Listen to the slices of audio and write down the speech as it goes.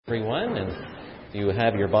Everyone, and if you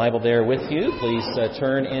have your Bible there with you, please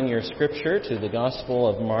turn in your scripture to the Gospel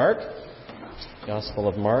of Mark. Gospel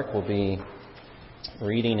of Mark, we'll be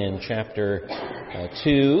reading in chapter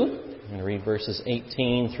 2. I'm going to read verses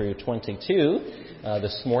 18 through 22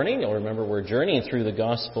 this morning. You'll remember we're journeying through the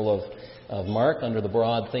Gospel of Mark under the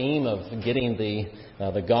broad theme of getting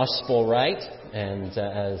the gospel right. And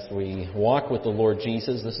as we walk with the Lord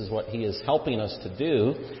Jesus, this is what He is helping us to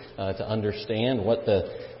do, to understand what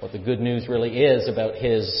the good news really is about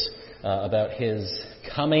His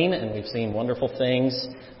coming. And we've seen wonderful things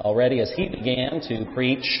already as He began to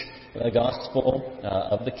preach the gospel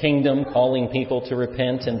of the kingdom, calling people to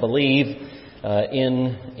repent and believe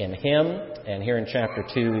in Him. And here in chapter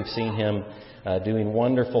 2, we've seen Him doing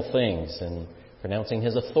wonderful things and pronouncing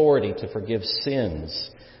His authority to forgive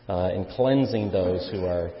sins and cleansing those who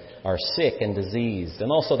are sick and diseased.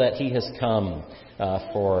 And also that He has come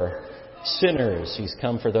for sinners. He's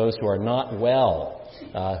come for those who are not well,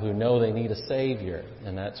 who know they need a Savior.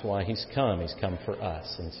 And that's why He's come. He's come for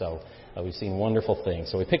us. And so we've seen wonderful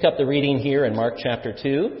things. So we pick up the reading here in Mark chapter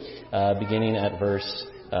 2, beginning at verse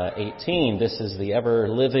 18. This is the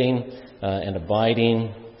ever-living and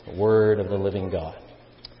abiding Word of the living God.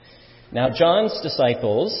 Now John's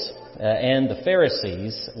disciples and the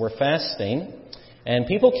Pharisees were fasting, and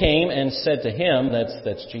people came and said to him,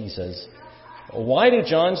 that's Jesus, "Why do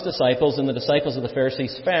John's disciples and the disciples of the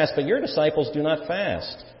Pharisees fast, but your disciples do not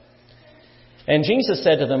fast?" And Jesus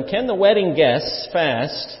said to them, "Can the wedding guests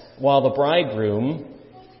fast while the bridegroom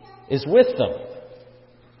is with them?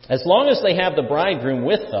 As long as they have the bridegroom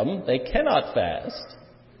with them, they cannot fast.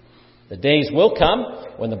 The days will come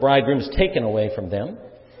when the bridegroom is taken away from them,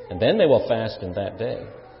 and then they will fast in that day.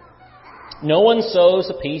 No one sews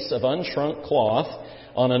a piece of unshrunk cloth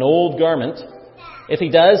on an old garment. If he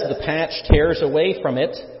does, the patch tears away from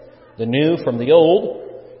it, the new from the old,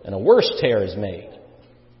 and a worse tear is made.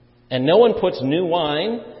 And no one puts new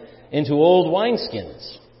wine into old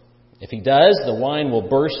wineskins. If he does, the wine will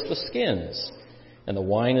burst the skins, and the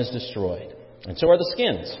wine is destroyed. And so are the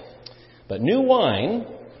skins. But new wine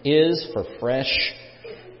is for fresh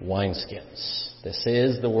wineskins." This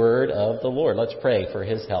is the word of the Lord. Let's pray for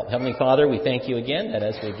His help. Heavenly Father, we thank You again that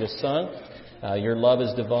as we've just sung, Your love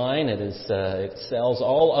is divine. It excels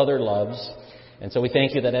all other loves. And so we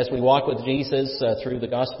thank You that as we walk with Jesus through the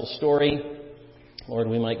gospel story, Lord,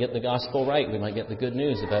 we might get the gospel right. We might get the good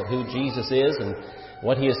news about who Jesus is and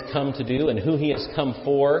what He has come to do and who He has come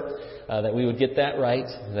for, that we would get that right,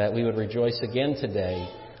 that we would rejoice again today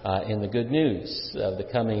in the good news of the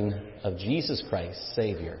coming of Jesus Christ,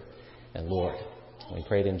 Savior and Lord. We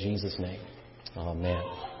pray it in Jesus' name. Amen.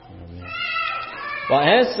 Amen. Well,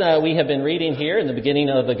 as we have been reading here in the beginning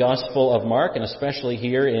of the Gospel of Mark, and especially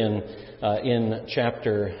here in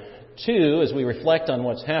chapter 2, as we reflect on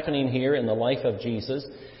what's happening here in the life of Jesus,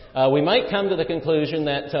 we might come to the conclusion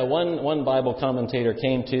that one Bible commentator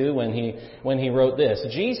came to when he wrote this: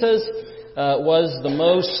 Jesus was the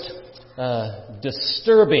most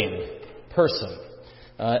disturbing person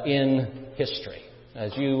in history.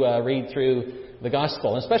 As you read through the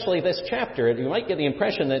Gospel, and especially this chapter, you might get the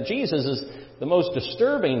impression that Jesus is the most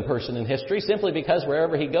disturbing person in history simply because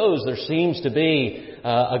wherever He goes, there seems to be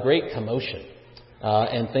a great commotion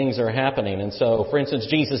and things are happening. And so, for instance,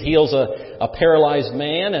 Jesus heals a paralyzed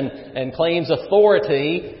man and claims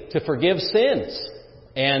authority to forgive sins.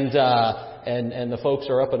 And the folks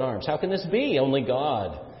are up in arms. How can this be? Only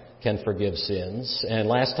God can forgive sins. And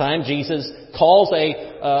last time, Jesus calls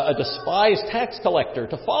a despised tax collector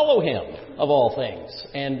to follow Him, of all things,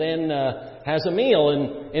 and then has a meal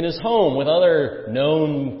in His home with other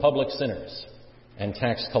known public sinners and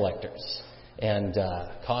tax collectors, and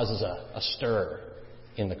causes a stir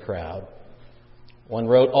in the crowd. One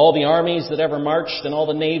wrote, "All the armies that ever marched, and all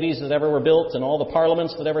the navies that ever were built, and all the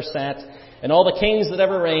parliaments that ever sat, and all the kings that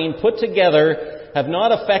ever reigned, put together, have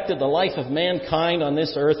not affected the life of mankind on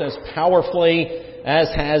this earth as powerfully as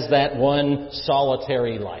has that one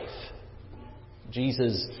solitary life."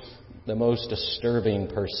 Jesus, the most disturbing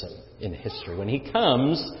person in history. When He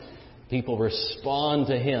comes, people respond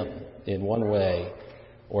to Him in one way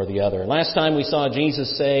or the other. Last time we saw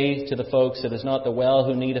Jesus say to the folks, "It is not the well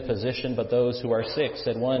who need a physician, but those who are sick."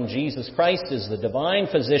 Said one, Jesus Christ is the divine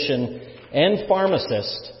physician and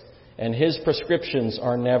pharmacist, and His prescriptions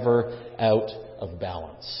are never out of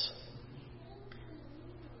balance.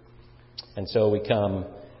 And so we come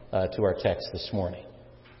to our text this morning.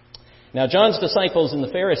 Now John's disciples and the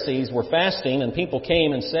Pharisees were fasting, and people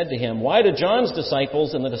came and said to Him, "Why do John's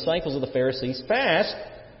disciples and the disciples of the Pharisees fast,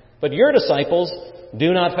 but your disciples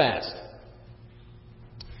do not fast?"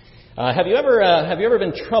 Have you ever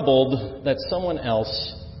been troubled that someone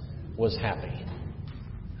else was happy.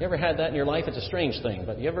 You ever had that in your life? It's a strange thing,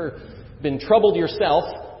 but you ever been troubled yourself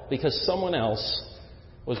because someone else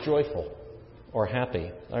was joyful or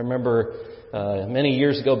happy? I remember many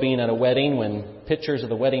years ago being at a wedding when pictures of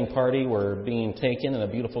the wedding party were being taken in a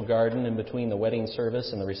beautiful garden in between the wedding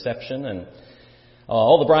service and the reception, and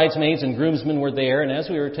all the bridesmaids and groomsmen were there, and as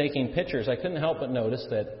we were taking pictures, I couldn't help but notice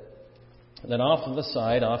that off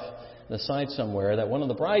the side somewhere, that one of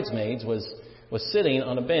the bridesmaids was sitting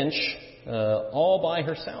on a bench all by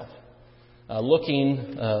herself,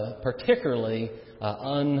 looking particularly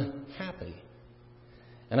unhappy.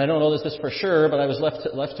 And I don't know this for sure, but I was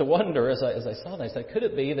left to wonder as I saw that. I said, could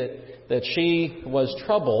it be that she was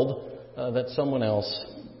troubled that someone else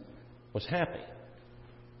was happy?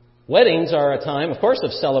 Weddings are a time, of course,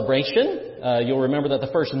 of celebration. You'll remember that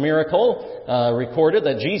the first miracle recorded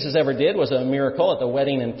that Jesus ever did was a miracle at the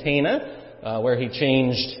wedding in Cana, where he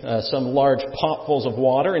changed some large potfuls of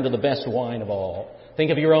water into the best wine of all.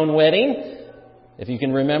 Think of your own wedding, if you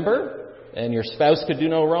can remember, and your spouse could do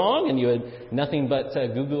no wrong, and you had nothing but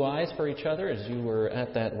goo-goo eyes for each other as you were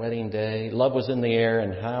at that wedding day. Love was in the air,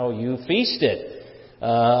 and how you feasted.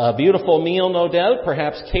 A beautiful meal, no doubt,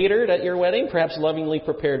 perhaps catered at your wedding, perhaps lovingly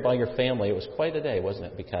prepared by your family. It was quite a day, wasn't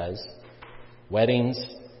it? Because weddings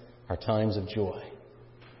are times of joy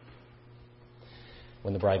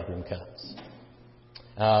when the bridegroom comes.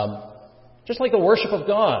 Just like the worship of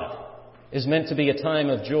God is meant to be a time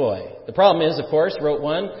of joy. The problem is, of course, wrote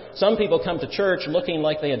one, some people come to church looking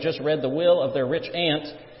like they had just read the will of their rich aunt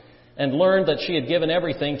and learned that she had given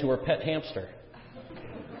everything to her pet hamster.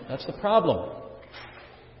 That's the problem.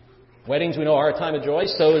 Weddings, we know, are a time of joy.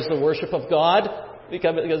 So is the worship of God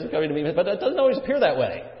because of coming to me. But it doesn't always appear that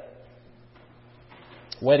way.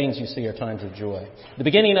 Weddings, you see, are times of joy. The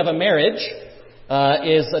beginning of a marriage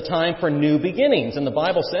is a time for new beginnings. And the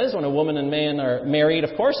Bible says when a woman and man are married,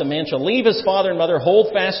 of course, a man shall leave his father and mother,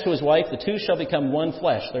 hold fast to his wife. The two shall become one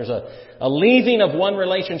flesh. There's a leaving of one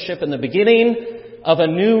relationship and the beginning of a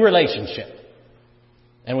new relationship.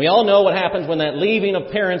 And we all know what happens when that leaving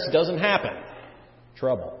of parents doesn't happen.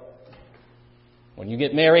 Trouble. When you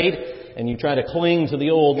get married and you try to cling to the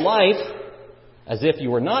old life as if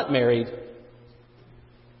you were not married,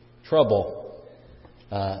 trouble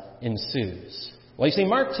ensues. Well, you see,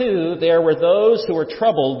 Mark 2, there were those who were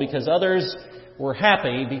troubled because others were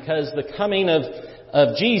happy because the coming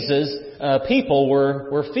of Jesus, people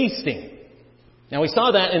were feasting. Now, we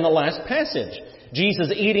saw that in the last passage.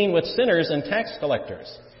 Jesus eating with sinners and tax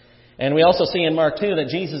collectors. And we also see in Mark 2 that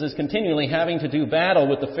Jesus is continually having to do battle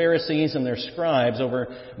with the Pharisees and their scribes over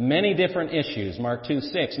many different issues. Mark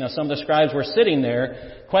 2:6. Now, some of the scribes were sitting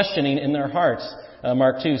there questioning in their hearts.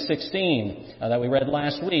 Mark 2:16 that we read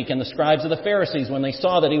last week. And the scribes of the Pharisees, when they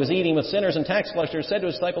saw that he was eating with sinners and tax collectors, said to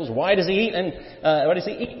his disciples, why does he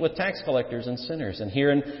eat with tax collectors and sinners? And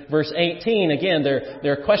here in verse 18, again,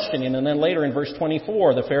 they're questioning. And then later in verse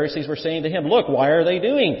 24, the Pharisees were saying to him, look, why are they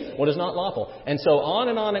doing what is not lawful? And so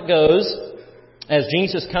on it goes as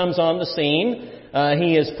Jesus comes on the scene.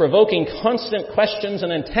 He is provoking constant questions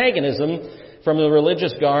and antagonism from the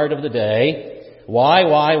religious guard of the day. Why?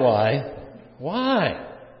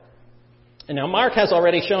 And now Mark has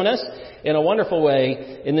already shown us in a wonderful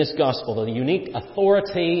way in this gospel the unique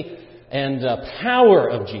authority and power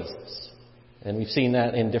of Jesus. And we've seen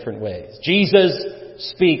that in different ways. Jesus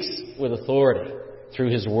speaks with authority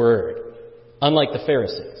through his word, unlike the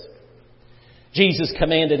Pharisees. Jesus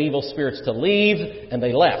commanded evil spirits to leave, and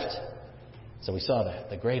they left. So we saw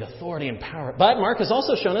that, the great authority and power. But Mark has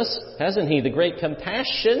also shown us, hasn't he, the great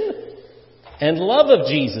compassion and love of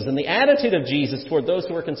Jesus and the attitude of Jesus toward those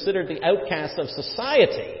who are considered the outcasts of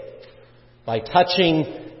society by touching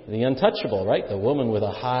the untouchable, right? The woman with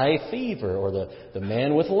a high fever or the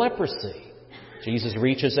man with leprosy. Jesus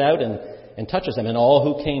reaches out and touches them, and all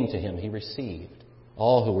who came to him he received.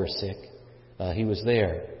 All who were sick, he was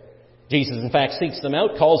there. Jesus, in fact, seeks them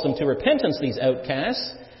out, calls them to repentance, these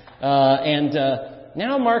outcasts.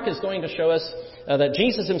 Now Mark is going to show us that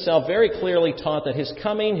Jesus himself very clearly taught that his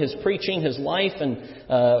coming, his preaching, his life, and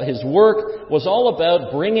his work was all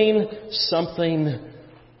about bringing something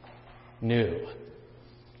new.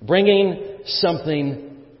 Bringing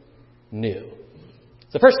something new.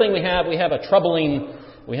 The first thing we have a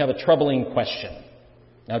troubling question.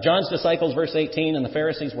 Now John's disciples, verse 18, and the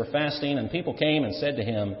Pharisees were fasting, and people came and said to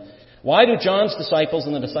him, why do John's disciples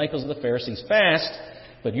and the disciples of the Pharisees fast,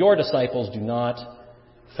 but your disciples do not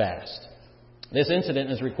fast? This incident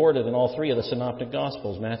is recorded in all three of the synoptic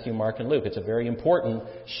Gospels, Matthew, Mark, and Luke. It's a very important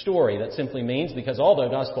story. That simply means, because all the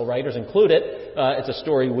Gospel writers include it, it's a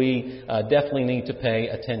story we definitely need to pay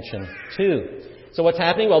attention to. So what's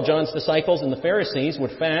happening? Well, John's disciples and the Pharisees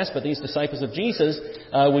would fast, but these disciples of Jesus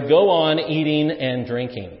would go on eating and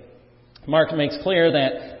drinking. Mark makes clear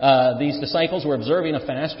that these disciples were observing a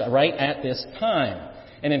fast right at this time.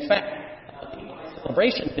 And in fact, the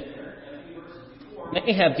celebration dinner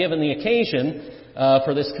may have given the occasion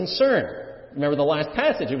for this concern. Remember the last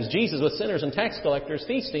passage, it was Jesus with sinners and tax collectors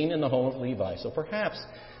feasting in the home of Levi. So perhaps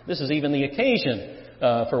this is even the occasion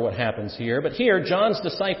for what happens here. But here, John's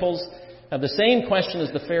disciples have the same question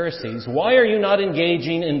as the Pharisees. Why are you not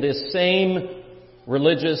engaging in this same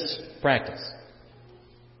religious practice?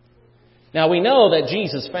 Now we know that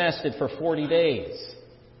Jesus fasted for 40 days.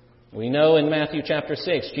 We know in Matthew chapter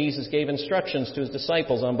 6, Jesus gave instructions to his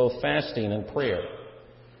disciples on both fasting and prayer.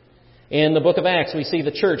 In the book of Acts, we see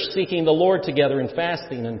the church seeking the Lord together in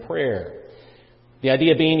fasting and prayer. The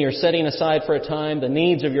idea being you're setting aside for a time the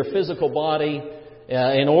needs of your physical body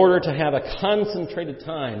in order to have a concentrated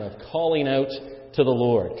time of calling out to the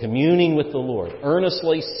Lord, communing with the Lord,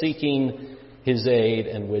 earnestly seeking His aid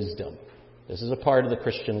and wisdom. This is a part of the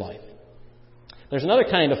Christian life. There's another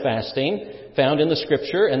kind of fasting found in the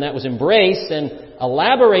Scripture, and that was embraced and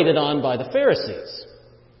elaborated on by the Pharisees.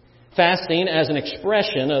 Fasting as an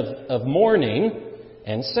expression of mourning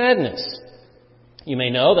and sadness. You may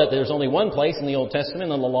know that there's only one place in the Old Testament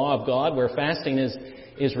in the law of God where fasting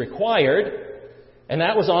is required, and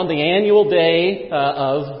that was on the annual day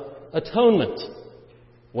of atonement,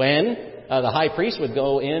 when the high priest would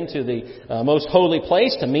go into the most holy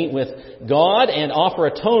place to meet with God and offer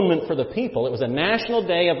atonement for the people. It was a national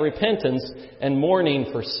day of repentance and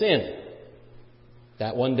mourning for sin.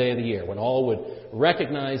 That one day of the year when all would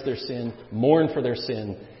recognize their sin, mourn for their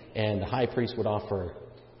sin, and the high priest would offer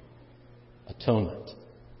atonement.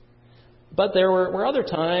 But there were other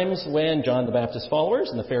times when John the Baptist's followers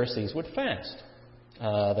and the Pharisees would fast.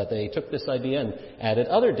 That they took this idea and added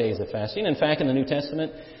other days of fasting. In fact, in the New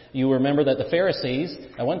Testament, you remember that the Pharisees,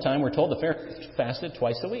 at one time, we're told the Pharisees fasted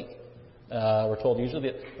twice a week. We're told usually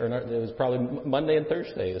it was probably Monday and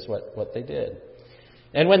Thursday is what they did.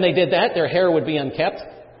 And when they did that, their hair would be unkept,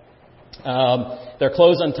 their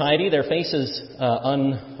clothes untidy, their faces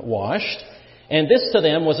unwashed. And this to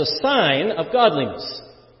them was a sign of godliness.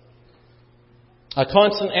 A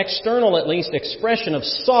constant external, at least, expression of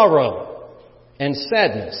sorrow and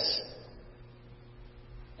sadness.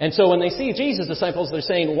 And so when they see Jesus' disciples, they're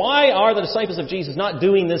saying, why are the disciples of Jesus not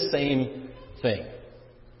doing this same thing?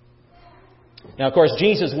 Now, of course,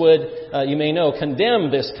 Jesus would, you may know,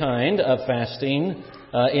 condemn this kind of fasting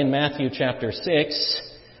in Matthew chapter 6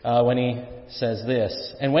 when He says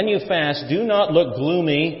this, "And when you fast, do not look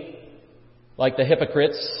gloomy like the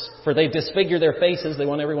hypocrites, for they disfigure their faces. They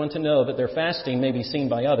want everyone to know that their fasting may be seen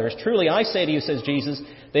by others. Truly, I say to you, says Jesus,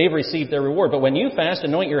 they've received their reward. But when you fast,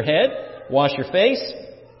 anoint your head, wash your face,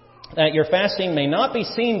 that your fasting may not be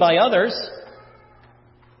seen by others,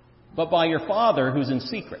 but by your Father who's in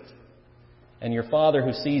secret. And your Father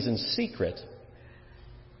who sees in secret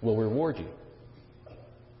will reward you."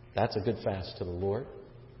 That's a good fast to the Lord.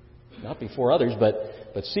 Not before others,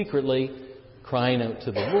 but secretly crying out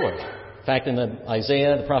to the Lord. In fact, in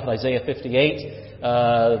the prophet Isaiah 58,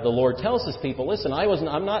 the Lord tells His people, "Listen,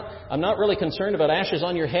 I'm not really concerned about ashes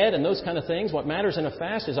on your head and those kind of things. What matters in a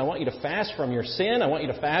fast is I want you to fast from your sin. I want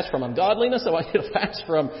you to fast from ungodliness. I want you to fast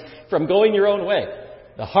from going your own way."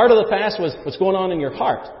 The heart of the fast was what's going on in your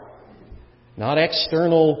heart, not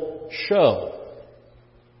external show.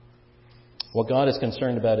 What God is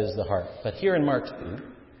concerned about is the heart. But here in Mark 2,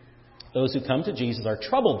 those who come to Jesus are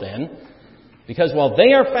troubled then, because while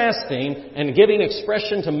they are fasting and giving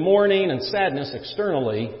expression to mourning and sadness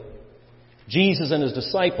externally, Jesus and His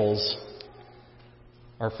disciples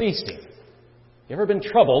are feasting. You ever been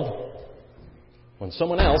troubled when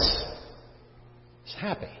someone else is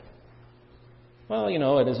happy? Well,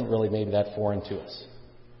 it isn't really maybe that foreign to us.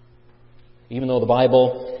 Even though the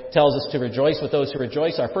Bible tells us to rejoice with those who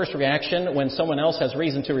rejoice, our first reaction when someone else has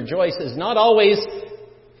reason to rejoice is not always,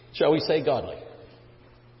 shall we say, godly.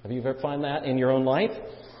 Have you ever found that in your own life?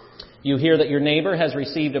 You hear that your neighbor has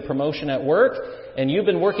received a promotion at work, and you've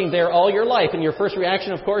been working there all your life, and your first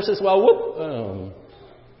reaction, of course, is, well, whoop.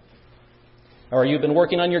 Or you've been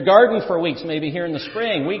working on your garden for weeks, maybe here in the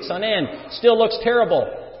spring, weeks on end. Still looks terrible.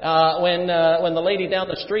 When the lady down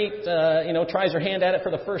the street, tries her hand at it for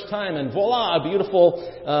the first time, and voila, a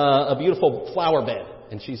beautiful flower bed,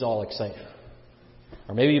 and she's all excited.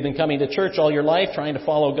 Or maybe you've been coming to church all your life, trying to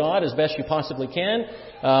follow God as best you possibly can,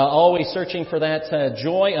 always searching for that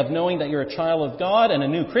joy of knowing that you're a child of God, and a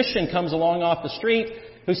new Christian comes along off the street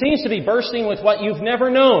who seems to be bursting with what you've never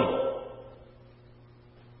known.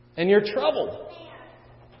 And you're troubled.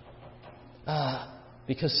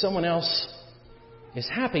 Because someone else is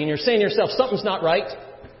happy. And you're saying to yourself, something's not right.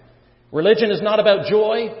 Religion is not about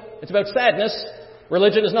joy. It's about sadness.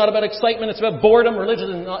 Religion is not about excitement. It's about boredom.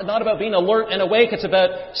 Religion is not about being alert and awake. It's about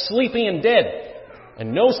sleeping and dead.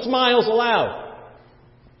 And no smiles allowed.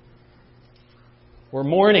 We're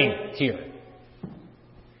mourning here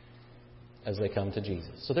as they come to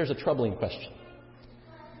Jesus. So there's a troubling question.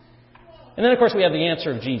 And then, of course, we have the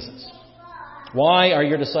answer of Jesus. Why are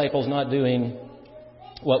your disciples not doing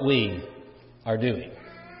what we are doing?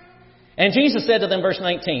 And Jesus said to them, verse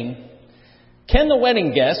 19, can the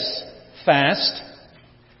wedding guests fast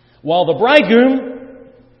while the bridegroom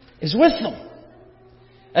is with them?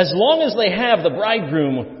 As long as they have the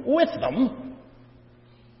bridegroom with them,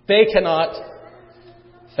 they cannot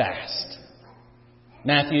fast.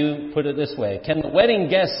 Matthew put it this way, can the wedding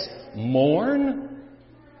guests mourn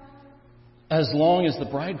as long as the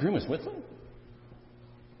bridegroom is with them?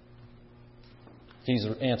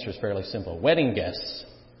 Jesus' answer is fairly simple. Wedding guests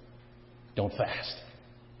don't fast.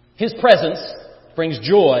 His presence brings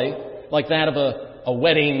joy like that of a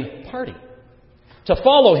wedding party. To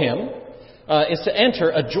follow Him is to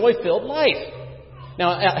enter a joy-filled life.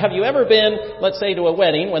 Now, have you ever been, let's say, to a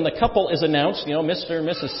wedding when the couple is announced, Mr. and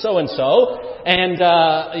Mrs. So-and-so, and,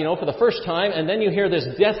 for the first time, and then you hear this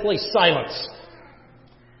deathly silence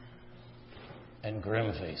and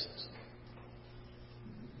grim faces?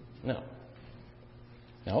 No.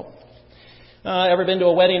 Ever been to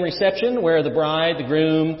a wedding reception where the bride, the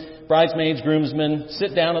groom, bridesmaids, groomsmen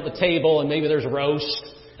sit down at the table and maybe there's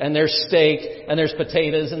roast and there's steak and there's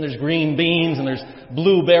potatoes and there's green beans and there's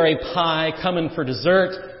blueberry pie coming for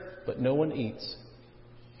dessert, but no one eats.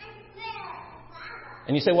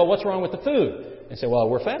 And you say, well, what's wrong with the food? They say, well,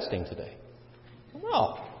 we're fasting today.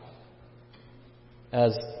 Well,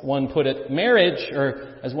 as one put it,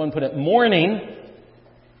 mourning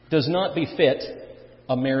does not befit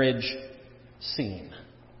a marriage scene.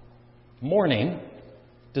 Mourning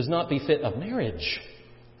does not befit a marriage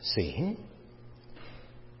scene.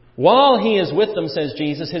 While He is with them, says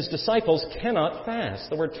Jesus, His disciples cannot fast.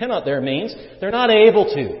 The word cannot there means they're not able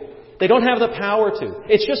to. They don't have the power to.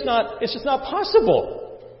 It's just not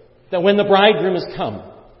possible that when the bridegroom has come,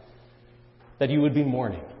 that you would be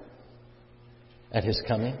mourning at His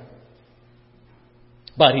coming.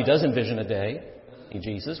 But He does envision a day,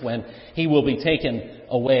 Jesus, when He will be taken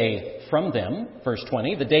away from them. Verse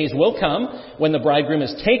 20, the days will come when the bridegroom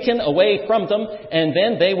is taken away from them, and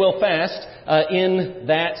then they will fast in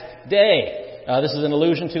that day. This is an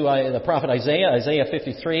allusion to the prophet Isaiah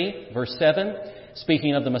 53, verse 7,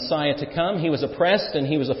 speaking of the Messiah to come. He was oppressed and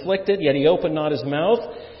He was afflicted, yet He opened not His mouth.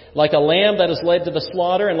 Like a lamb that is led to the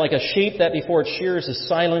slaughter, and like a sheep that before its shearers is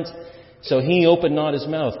silent, so He opened not His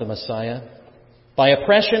mouth, the Messiah. By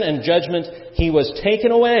oppression and judgment He was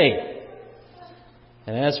taken away.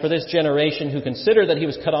 And as for this generation who consider that He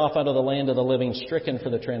was cut off out of the land of the living, stricken for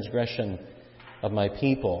the transgression of my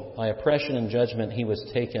people, by oppression and judgment He was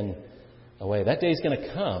taken away. That day is going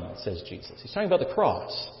to come, says Jesus. He's talking about the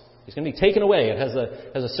cross. He's going to be taken away. It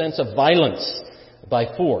has a sense of violence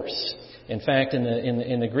by force. In fact,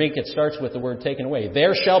 in the Greek, it starts with the word taken away.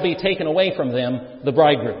 There shall be taken away from them the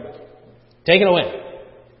bridegroom. Taken away.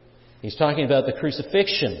 He's talking about the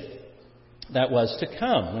crucifixion that was to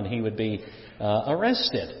come when He would be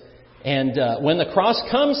arrested. And when the cross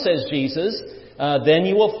comes, says Jesus, then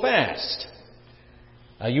you will fast.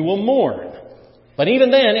 You will mourn. But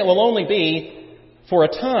even then, it will only be for a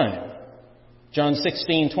time. John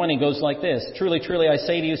 16:20 goes like this. Truly, truly, I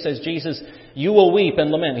say to you, says Jesus, you will weep and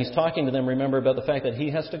lament. He's talking to them, remember, about the fact that He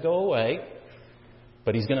has to go away,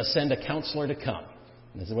 but He's going to send a counselor to come.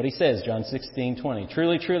 This is what He says, John 16:20.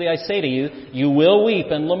 Truly, truly, I say to you, you will weep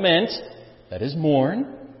and lament, that is,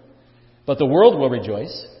 mourn, but the world will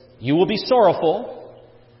rejoice. You will be sorrowful,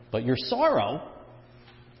 but your sorrow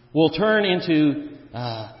will turn into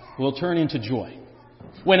joy.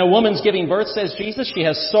 When a woman's giving birth, says Jesus, she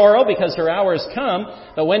has sorrow because her hour has come,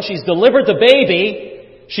 but when she's delivered the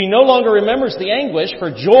baby, she no longer remembers the anguish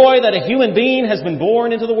for joy that a human being has been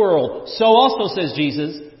born into the world. So also, says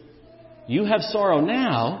Jesus, you have sorrow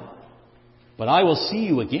now, but I will see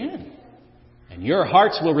you again, and your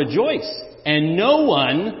hearts will rejoice, and no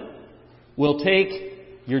one will take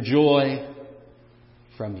your joy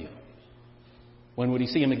from you. When would He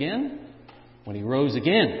see him again? When He rose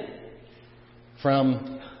again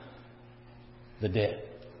from the dead.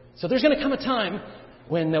 So there's going to come a time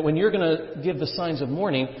when you're going to give the signs of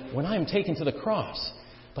mourning, when I am taken to the cross.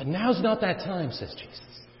 But now's not that time, says Jesus.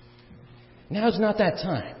 Now's not that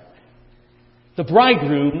time. The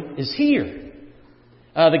bridegroom is here.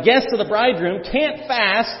 The guests of the bridegroom can't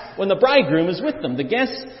fast when the bridegroom is with them. The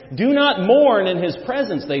guests do not mourn in His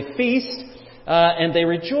presence. They feast and they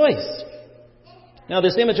rejoiced. Now,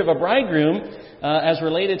 this image of a bridegroom, as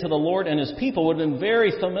related to the Lord and His people, would have been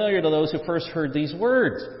very familiar to those who first heard these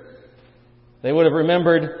words. They would have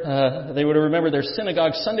remembered their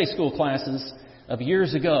synagogue Sunday school classes of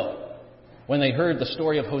years ago when they heard the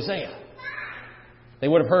story of Hosea. They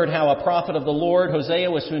would have heard how a prophet of the Lord, Hosea,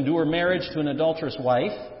 was to endure marriage to an adulterous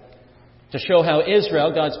wife to show how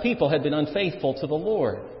Israel, God's people, had been unfaithful to the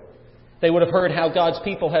Lord. They would have heard how God's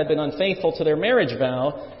people had been unfaithful to their marriage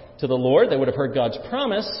vow to the Lord. They would have heard God's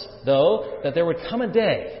promise, though, that there would come a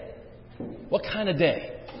day. What kind of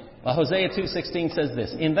day? Well, Hosea 2:16 says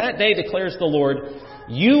this, "In that day, declares the Lord,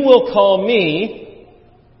 you will call me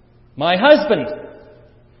my husband.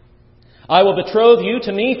 I will betroth you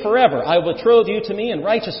to me forever. I will betroth you to me in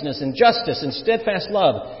righteousness, in justice, in steadfast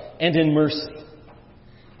love, and in mercy.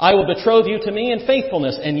 I will betroth you to me in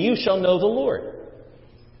faithfulness, and you shall know the Lord."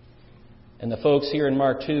 And the folks here in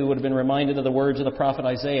Mark 2 would have been reminded of the words of the prophet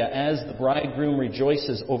Isaiah. "As the bridegroom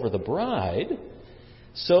rejoices over the bride,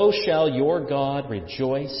 so shall your God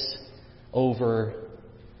rejoice over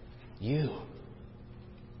you."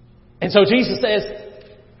 And so Jesus says,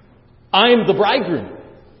 I'm the bridegroom.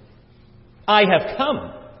 I have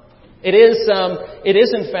come. It is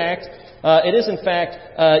in fact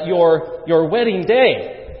your wedding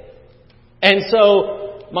day. And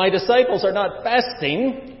so my disciples are not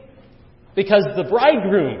fasting because the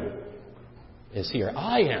bridegroom is here.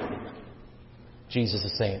 I am. Jesus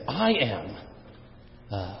is saying, I am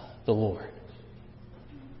the Lord.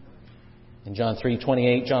 In John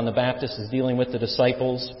 3:28, John the Baptist is dealing with the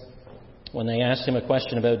disciples when they asked him a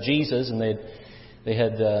question about Jesus, and they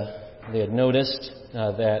had noticed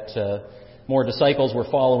that more disciples were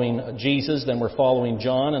following Jesus than were following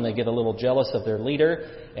John, and they get a little jealous of their leader.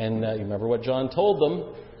 And you remember what John told them?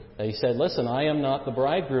 He said, "Listen, I am not the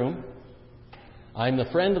bridegroom. I'm the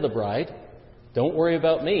friend of the bride. Don't worry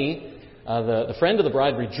about me." The friend of the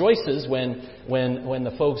bride rejoices when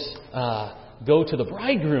the folks go to the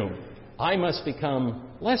bridegroom. I must become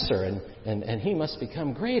lesser, and he must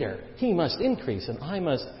become greater. He must increase, and I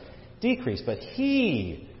must decrease. But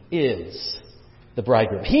he is the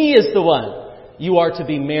bridegroom. He is the one you are to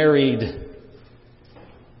be married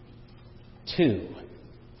to.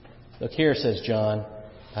 Look here, says John,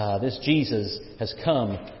 this Jesus has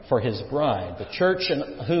come for his bride, the church, and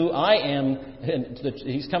who I am.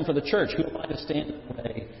 He's come for the church. Who am I to stand in the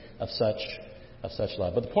way of such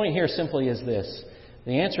love? But the point here simply is this: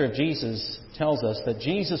 the answer of Jesus tells us that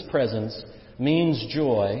Jesus' presence means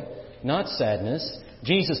joy, not sadness.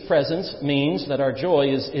 Jesus' presence means that our joy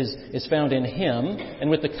is found in Him. And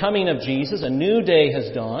with the coming of Jesus, a new day has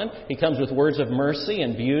dawned. He comes with words of mercy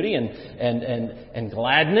and beauty and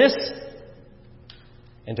gladness.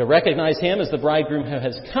 And to recognize Him as the bridegroom who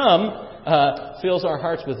has come fills our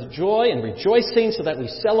hearts with joy and rejoicing, so that we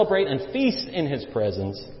celebrate and feast in His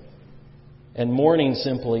presence. And mourning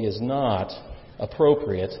simply is not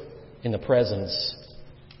appropriate in the presence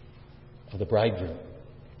of the bridegroom.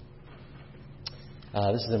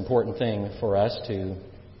 This is an important thing for us to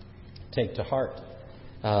take to heart.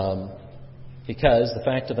 Because the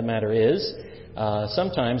fact of the matter is,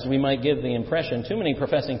 sometimes we might give the impression, too many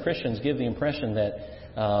professing Christians give the impression that,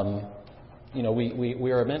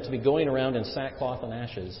 we are meant to be going around in sackcloth and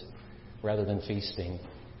ashes rather than feasting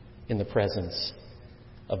in the presence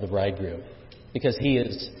of the bridegroom. Because He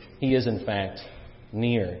is in fact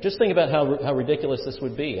near. Just think about how ridiculous this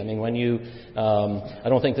would be. I mean, when I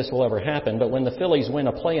don't think this will ever happen, but when the Phillies win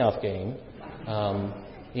a playoff game,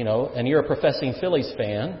 and you're a professing Phillies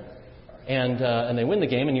fan, and they win the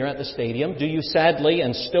game, and you're at the stadium, do you sadly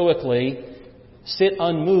and stoically sit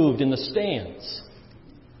unmoved in the stands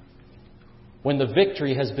when the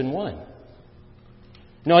victory has been won?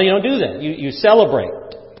 No, you don't do that. You celebrate.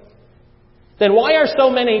 Then why are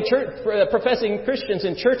so many professing Christians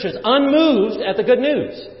in churches unmoved at the good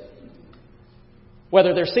news?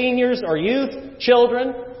 Whether they're seniors or youth,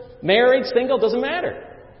 children, married, single, doesn't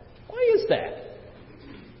matter. Why is that?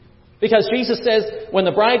 Because Jesus says when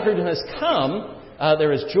the bridegroom has come,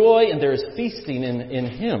 there is joy and there is feasting in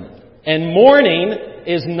Him. And mourning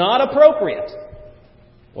is not appropriate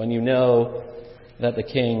when you know that the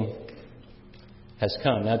King has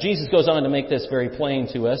come. Now, Jesus goes on to make this very plain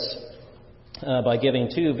to us by giving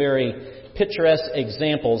two very picturesque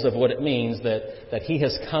examples of what it means that He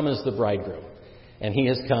has come as the bridegroom, and He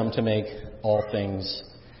has come to make all things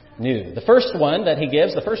new. The first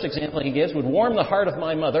example He gives would warm the heart of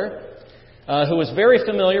my mother, who was very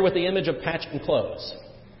familiar with the image of patching clothes.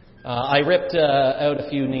 I ripped out a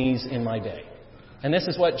few knees in my day. And this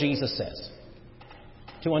is what Jesus says,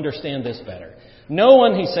 to understand this better. No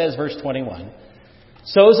one, He says, verse 21,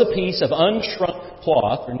 sews a piece of unshrunk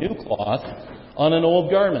cloth or new cloth on an old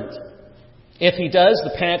garment. If he does,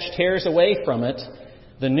 the patch tears away from it,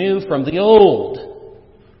 the new from the old,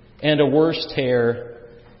 and a worse tear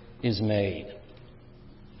is made.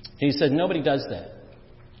 He said nobody does that.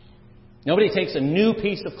 Nobody takes a new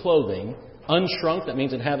piece of clothing, unshrunk, that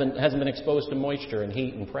means it hasn't been exposed to moisture and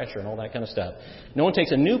heat and pressure and all that kind of stuff. No one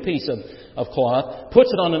takes a new piece of cloth,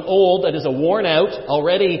 puts it on an old that is a worn out,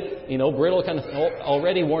 already, brittle kind of,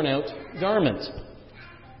 already worn out garment.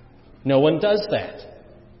 No one does that.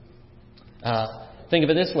 Think of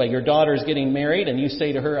it this way. Your daughter's getting married and you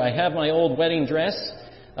say to her, I have my old wedding dress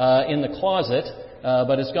in the closet,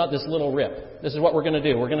 but it's got this little rip. This is what we're going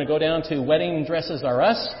to do. We're going to go down to Wedding Dresses R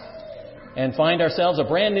Us and find ourselves a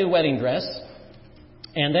brand new wedding dress.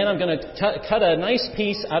 And then I'm going to cut a nice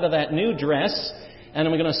piece out of that new dress, and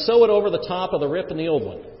I'm going to sew it over the top of the rip in the old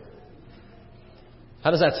one.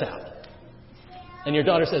 How does that sound? And your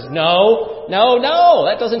daughter says, no,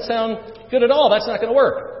 that doesn't sound good at all. That's not going to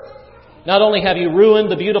work. Not only have you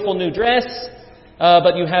ruined the beautiful new dress,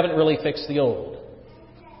 but you haven't really fixed the old.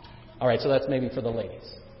 All right, so that's maybe for the ladies.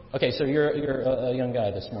 Okay, so you're a young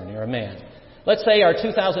guy this morning, you're a man. Let's say our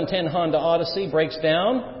 2010 Honda Odyssey breaks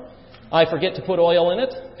down. I forget to put oil in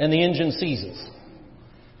it, and the engine seizes.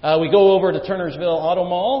 We go over to Turnersville Auto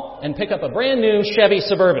Mall and pick up a brand new Chevy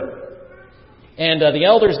Suburban. And the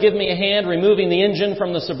elders give me a hand removing the engine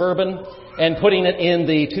from the Suburban and putting it in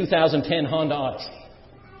the 2010 Honda Odyssey.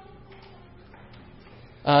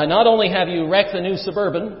 Not only have you wrecked the new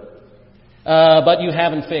Suburban, but you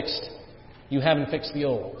haven't fixed the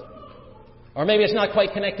old. Or maybe it's not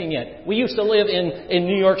quite connecting yet. We used to live in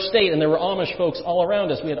New York State, and there were Amish folks all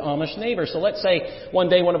around us. We had Amish neighbors. So let's say one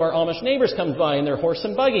day one of our Amish neighbors comes by in their horse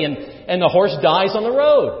and buggy, and the horse dies on the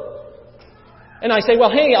road. And I say,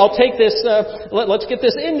 well, hey, I'll take this, let's get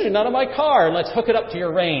this engine out of my car, and let's hook it up to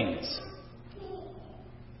your reins.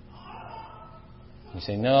 You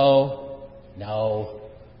say, no,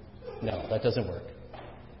 that doesn't work.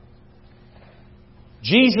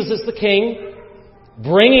 Jesus is the King,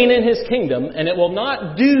 bringing in His kingdom, and it will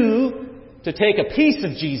not do to take a piece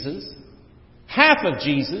of Jesus, half of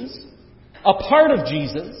Jesus, a part of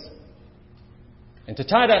Jesus, and to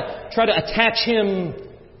try to attach Him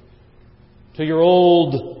to your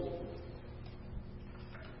old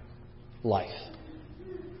life.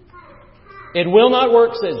 It will not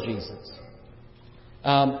work, says Jesus.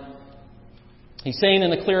 He's saying in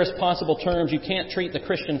the clearest possible terms, you can't treat the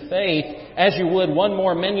Christian faith as you would one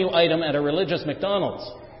more menu item at a religious McDonald's.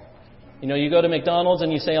 You go to McDonald's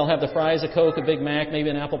and you say, I'll have the fries, a Coke, a Big Mac, maybe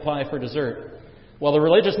an apple pie for dessert. Well, the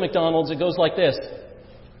religious McDonald's, it goes like this.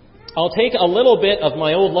 I'll take a little bit of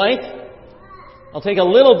my old life. I'll take a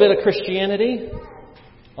little bit of Christianity.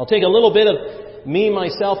 I'll take a little bit of me,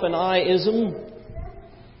 myself, and I-ism.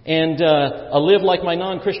 And I'll live like my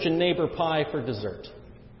non-Christian neighbor pie for dessert.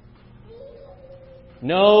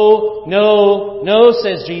 No,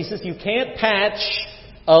 says Jesus. You can't patch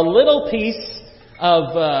a little piece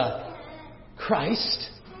of Christ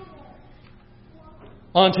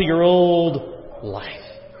onto your old life.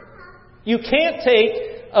 You can't take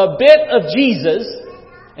a bit of Jesus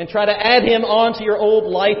and try to add Him onto your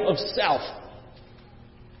old life of self.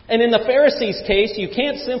 And in the Pharisees' case, you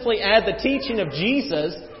can't simply add the teaching of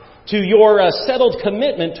Jesus to your settled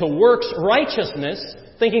commitment to works righteousness,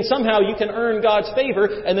 thinking somehow you can earn God's favor,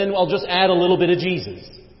 and then I'll just add a little bit of Jesus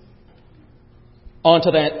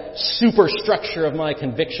onto that superstructure of my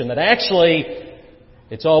conviction that actually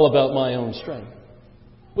it's all about my own strength.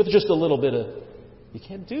 With just a little bit of... You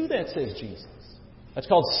can't do that, says Jesus. That's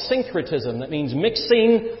called syncretism. That means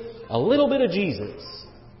mixing a little bit of Jesus,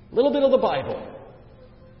 a little bit of the Bible,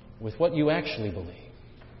 with what you actually believe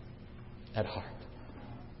at heart.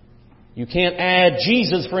 You can't add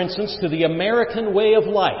Jesus, for instance, to the American way of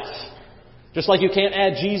life. Just like you can't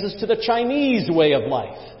add Jesus to the Chinese way of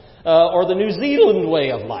life. Or the New Zealand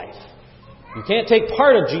way of life. You can't take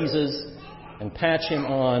part of Jesus and patch Him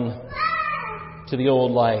on to the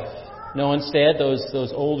old life. No, instead,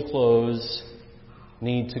 those old clothes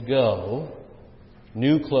need to go.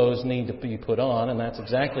 New clothes need to be put on, and that's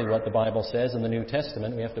exactly what the Bible says in the New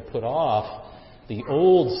Testament. We have to put off the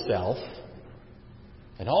old self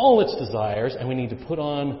and all its desires, and we need to put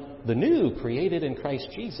on the new, created in Christ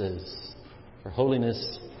Jesus, for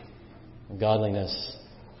holiness and godliness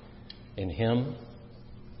in Him.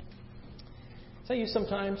 Is that you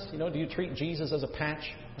sometimes? Do you treat Jesus as a patch?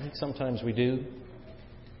 I think sometimes we do.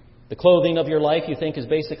 The clothing of your life you think is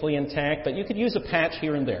basically intact, but you could use a patch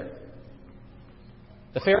here and there.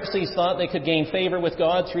 The Pharisees thought they could gain favor with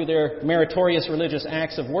God through their meritorious religious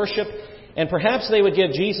acts of worship, And perhaps they would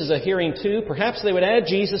give Jesus a hearing too. Perhaps they would add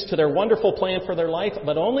Jesus to their wonderful plan for their life,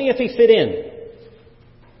 but only if he fit in.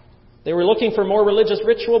 They were looking for more religious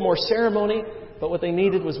ritual, more ceremony, but what they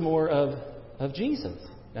needed was more of Jesus.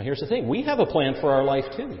 Now here's the thing. We have a plan for our life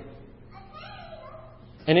too.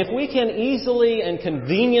 And if we can easily and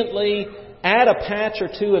conveniently add a patch or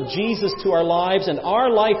two of Jesus to our lives and our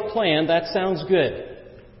life plan, that sounds good.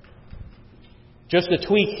 Just a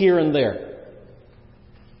tweak here and there.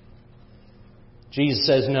 Jesus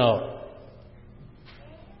says no.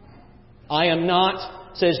 I am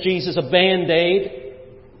not, says Jesus, a Band-Aid.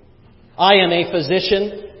 I am a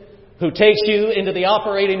physician who takes you into the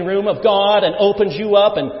operating room of God and opens you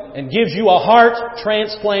up and gives you a heart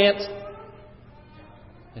transplant.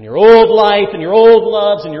 And your old life and your old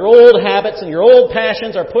loves and your old habits and your old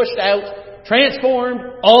passions are pushed out, transformed,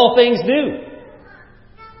 all things new.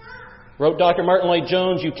 Wrote Dr. Martin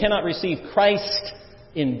Lloyd-Jones, you cannot receive Christ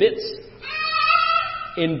in bits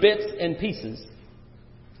and pieces.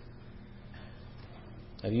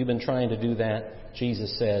 Have you been trying to do that?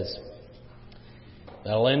 Jesus says,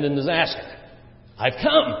 that'll end in disaster. I've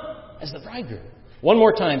come as the bridegroom. One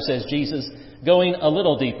more time, says Jesus, going a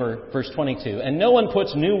little deeper, verse 22. And no one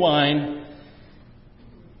puts new wine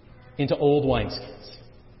into old wineskins.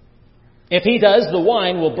 If he does, the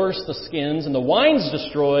wine will burst the skins, and the wine's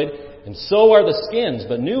destroyed, and so are the skins.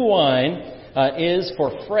 But new wine is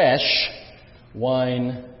for fresh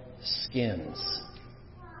wine skins.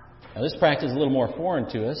 Now, this practice is a little more foreign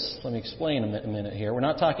to us. Let me explain a minute here. We're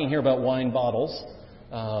not talking here about wine bottles.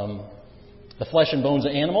 The flesh and bones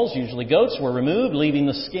of animals, usually goats, were removed, leaving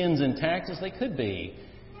the skins intact as they could be.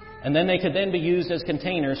 And then they could then be used as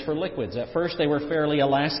containers for liquids. At first they were fairly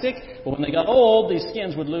elastic, but when they got old, these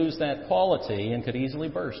skins would lose that quality and could easily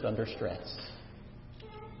burst under stress.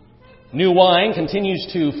 New wine continues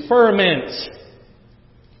to ferment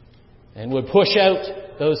and would push out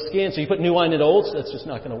those skins. So you put new wine into old, so that's just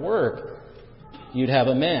not going to work. You'd have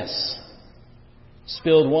a mess.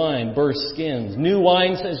 Spilled wine, burst skins. New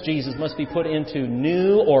wine, says Jesus, must be put into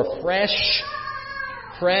new or fresh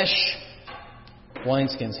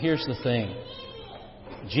wineskins. Here's the thing.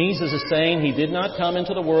 Jesus is saying He did not come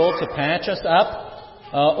into the world to patch us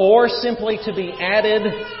up or simply to be added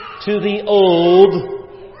to the old.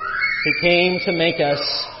 He came to make us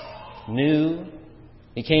new.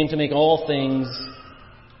 He came to make all things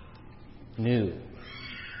new.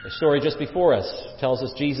 The story just before us tells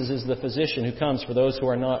us Jesus is the physician who comes for those who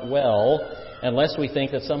are not well, unless we think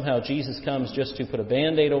that somehow Jesus comes just to put a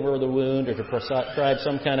Band-Aid over the wound or to prescribe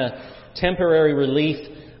some kind of temporary relief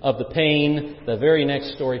of the pain. The very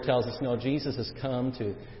next story tells us, no, Jesus has come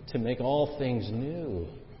to make all things new.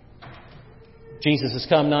 Jesus has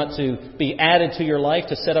come not to be added to your life,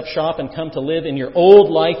 to set up shop and come to live in your old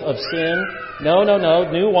life of sin. No.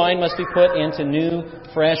 New wine must be put into new,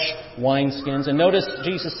 fresh wineskins. And notice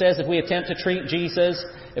Jesus says if we attempt to treat Jesus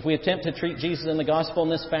in the gospel in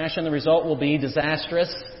this fashion, the result will be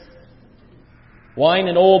disastrous. Wine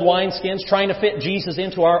in old wineskins, trying to fit Jesus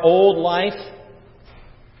into our old life.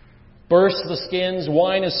 Burst the skins,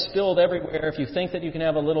 wine is spilled everywhere. If you think that you can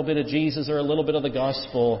have a little bit of Jesus or a little bit of the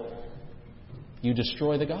gospel, you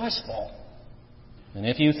destroy the gospel. And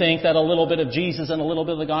if you think that a little bit of Jesus and a little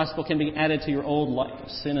bit of the gospel can be added to your old life of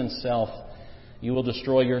sin and self, you will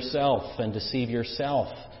destroy yourself and deceive yourself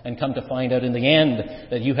and come to find out in the end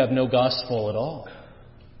that you have no gospel at all.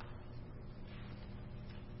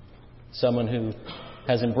 Someone who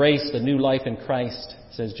has embraced a new life in Christ,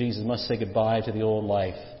 says Jesus, must say goodbye to the old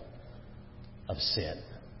life of sin.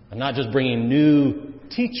 I'm not just bringing new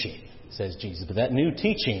teaching, says Jesus, but that new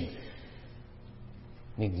teaching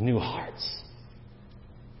needs new hearts.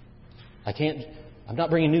 I'm not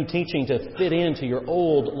bringing new teaching to fit into your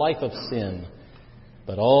old life of sin,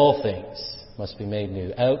 but all things must be made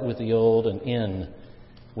new. Out with the old and in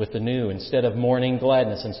with the new. Instead of mourning,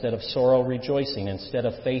 gladness. Instead of sorrow, rejoicing. Instead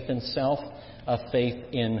of faith in self, a faith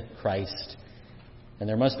in Christ. And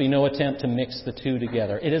there must be no attempt to mix the two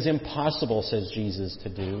together. It is impossible, says Jesus,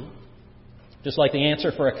 to do. Just like the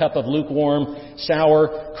answer for a cup of lukewarm,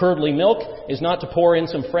 sour, curdly milk is not to pour in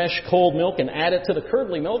some fresh, cold milk and add it to the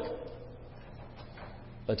curdly milk,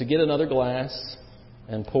 but to get another glass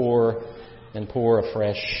and pour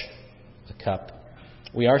afresh a cup.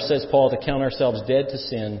 We are, says Paul, to count ourselves dead to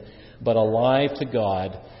sin, but alive to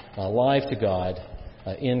God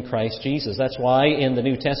in Christ Jesus. That's why in the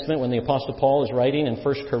New Testament, when the Apostle Paul is writing in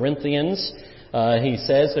 1 Corinthians, he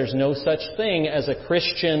says there's no such thing as a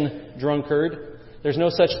Christian drunkard. There's no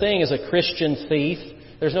such thing as a Christian thief.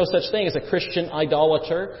 There's no such thing as a Christian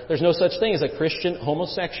idolater. There's no such thing as a Christian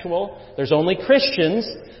homosexual. There's only Christians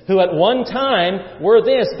who at one time were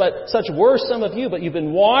this, but such were some of you. But you've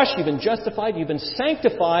been washed, you've been justified, you've been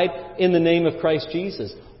sanctified in the name of Christ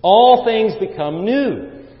Jesus. All things become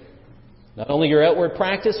new. Not only your outward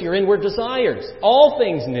practice, your inward desires. All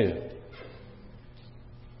things new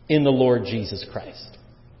in the Lord Jesus Christ.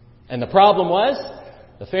 And the problem was,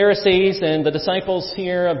 the Pharisees and the disciples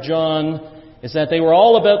here of John, is that they were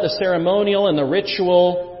all about the ceremonial and the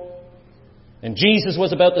ritual, and Jesus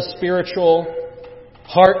was about the spiritual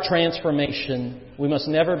heart transformation. We must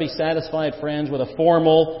never be satisfied, friends, with a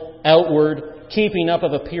formal, outward, keeping up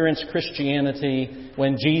of appearance Christianity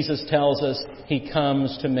when Jesus tells us He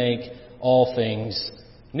comes to make all things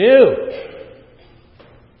new.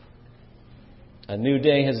 A new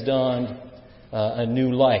day has dawned, a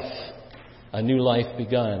new life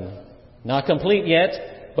begun. Not complete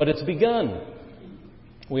yet, but it's begun.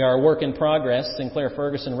 We are a work in progress. Sinclair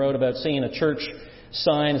Ferguson wrote about seeing a church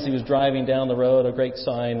sign as he was driving down the road, a great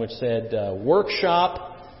sign which said,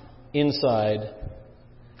 workshop inside,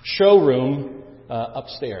 showroom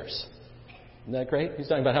upstairs. Isn't that great? He's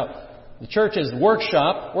talking about how the church is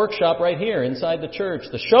workshop right here inside the church.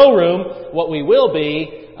 The showroom, what we will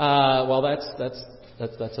be,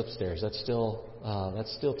 that's upstairs. That's still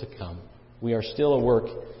to come. We are still a work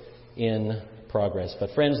in progress.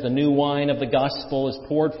 But friends, the new wine of the gospel is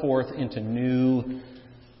poured forth into new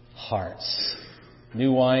hearts.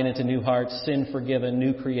 New wine into new hearts, sin forgiven,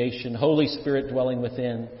 new creation, Holy Spirit dwelling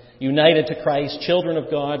within, united to Christ, children of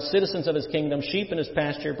God, citizens of His kingdom, sheep in His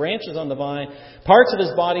pasture, branches on the vine, parts of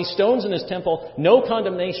His body, stones in His temple, no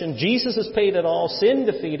condemnation. Jesus has paid it all, sin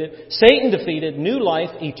defeated, Satan defeated, new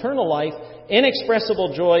life, eternal life,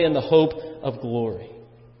 inexpressible joy in the hope of glory.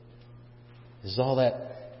 This is all that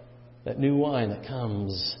new wine that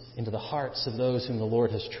comes into the hearts of those whom the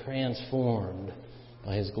Lord has transformed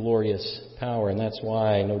by His glorious power. And that's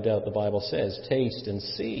why, no doubt, the Bible says, taste and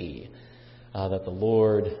see that the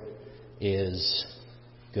Lord is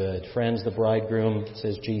good. Friends, the bridegroom,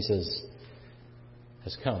 says Jesus,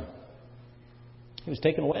 has come. He was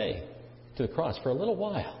taken away to the cross for a little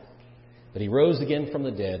while, but He rose again from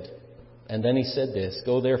the dead. And then He said this,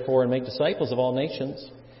 go therefore and make disciples of all nations,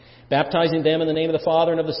 baptizing them in the name of the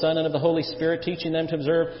Father and of the Son and of the Holy Spirit, teaching them to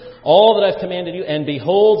observe all that I've commanded you. And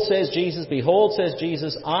behold, says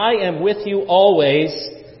Jesus, I am with you always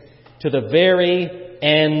to the very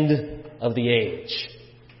end of the age.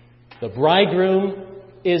 The bridegroom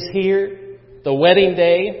is here. The wedding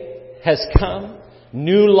day has come.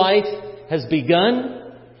 New life has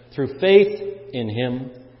begun through faith in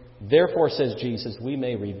Him. Therefore, says Jesus, we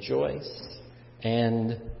may rejoice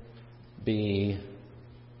and be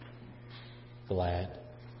glad.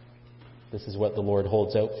 This is what the Lord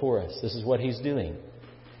holds out for us. This is what He's doing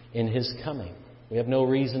in His coming. We have no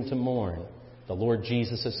reason to mourn. The Lord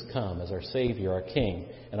Jesus has come as our Savior, our King,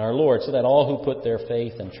 and our Lord, so that all who put their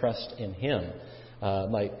faith and trust in Him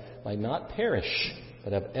might not perish,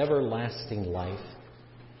 but have everlasting life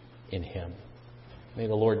in Him. May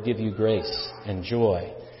the Lord give you grace and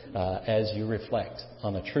joy as you reflect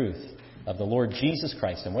on the truth of the Lord Jesus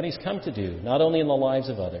Christ and what He's come to do, not only in the lives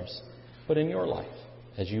of others, but in your life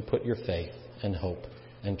as you put your faith and hope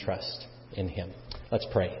and trust in Him. Let's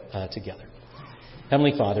pray together.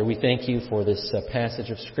 Heavenly Father, we thank You for this passage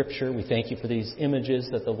of Scripture. We thank You for these images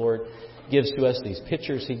that the Lord gives to us, these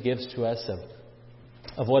pictures He gives to us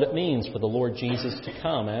of what it means for the Lord Jesus to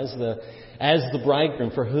come as the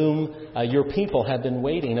bridegroom for whom Your people have been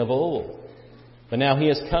waiting of old. But now He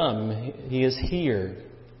has come. He is here.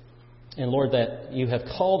 And Lord, that You have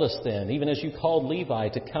called us then, even as You called Levi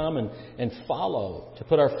to come and follow, to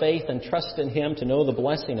put our faith and trust in Him, to know the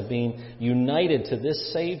blessing of being united to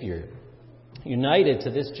this Savior, united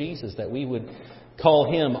to this Jesus, that we would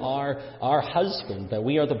call Him our husband, that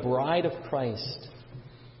we are the bride of Christ.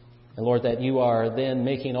 And Lord, that You are then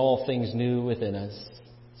making all things new within us.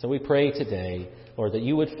 So we pray today, Lord, that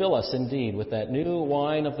You would fill us indeed with that new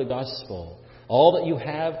wine of the gospel, all that You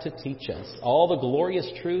have to teach us, all the glorious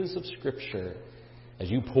truths of Scripture,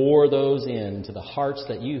 as You pour those into the hearts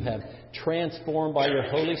that You have transformed by Your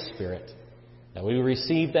Holy Spirit, that we would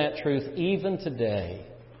receive that truth even today,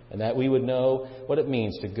 and that we would know what it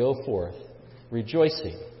means to go forth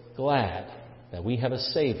rejoicing, glad that we have a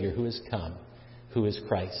Savior who has come, who is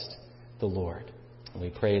Christ the Lord. And we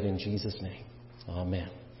pray it in Jesus' name. Amen.